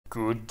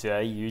Good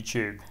day,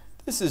 YouTube.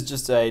 This is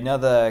just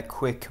another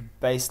quick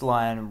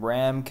baseline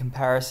RAM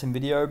comparison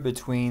video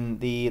between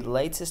the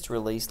latest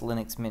released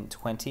Linux Mint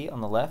 20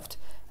 on the left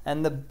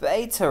and the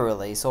beta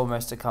release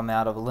almost to come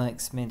out of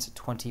Linux Mint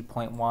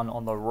 20.1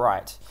 on the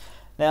right.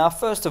 Now,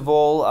 first of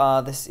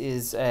all, this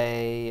is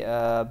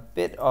a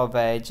bit of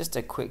just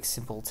a quick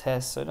simple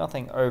test, so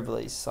nothing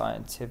overly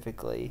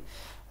scientifically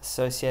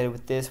associated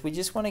with this. We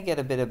just want to get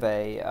a bit of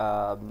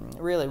a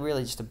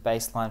really just a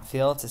baseline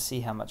feel to see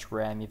how much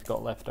RAM you've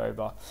got left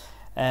over.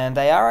 And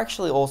they are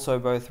actually also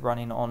both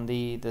running on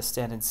the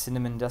standard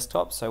Cinnamon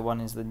desktop, so one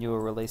is the newer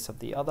release of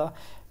the other.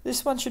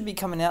 This one should be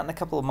coming out in a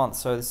couple of months,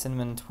 so the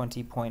Cinnamon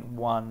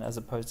 20.1 as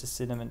opposed to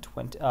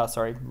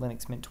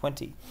Linux Mint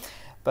 20.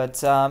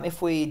 But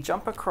if we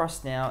jump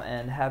across now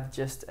and have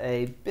just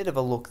a bit of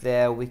a look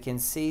there, we can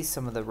see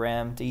some of the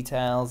RAM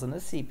details and the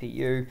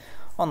CPU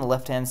on the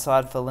left hand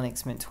side for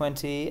Linux Mint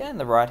 20 and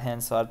the right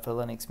hand side for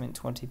Linux Mint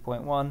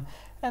 20.1,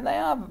 and they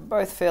are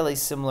both fairly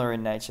similar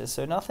in nature,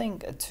 so nothing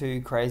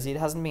too crazy. It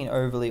hasn't been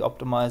overly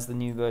optimized, the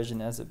new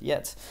version, as of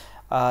yet.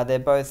 They're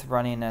both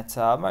running at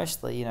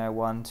mostly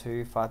 1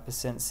 to 5%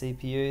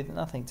 CPU,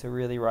 nothing to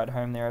really write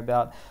home there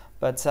about.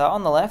 But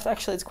on the left,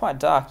 actually, it's quite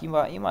dark. You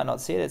might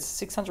not see it. It's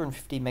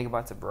 650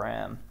 megabytes of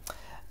RAM.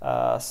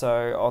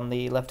 So on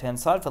the left-hand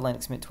side for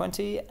Linux Mint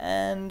 20,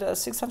 and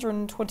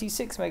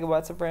 626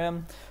 megabytes of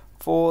RAM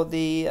for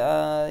the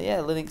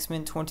Linux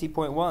Mint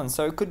 20.1.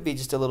 So it could be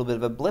just a little bit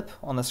of a blip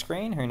on the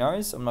screen. Who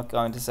knows? I'm not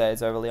going to say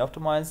it's overly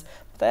optimized,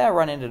 but they are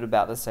running at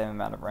about the same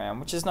amount of RAM,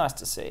 which is nice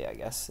to see, I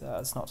guess.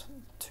 It's not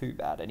too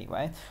bad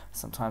anyway.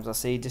 Sometimes I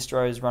see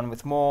distros run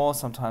with more,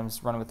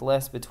 sometimes run with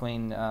less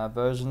between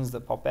versions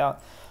that pop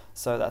out.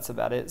 So that's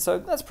about it. So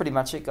that's pretty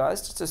much it, guys.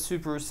 Just a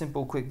super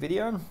simple quick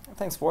video.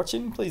 Thanks for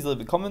watching. Please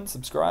leave a comment,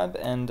 subscribe,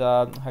 and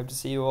hope to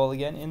see you all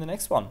again in the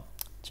next one.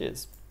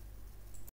 Cheers.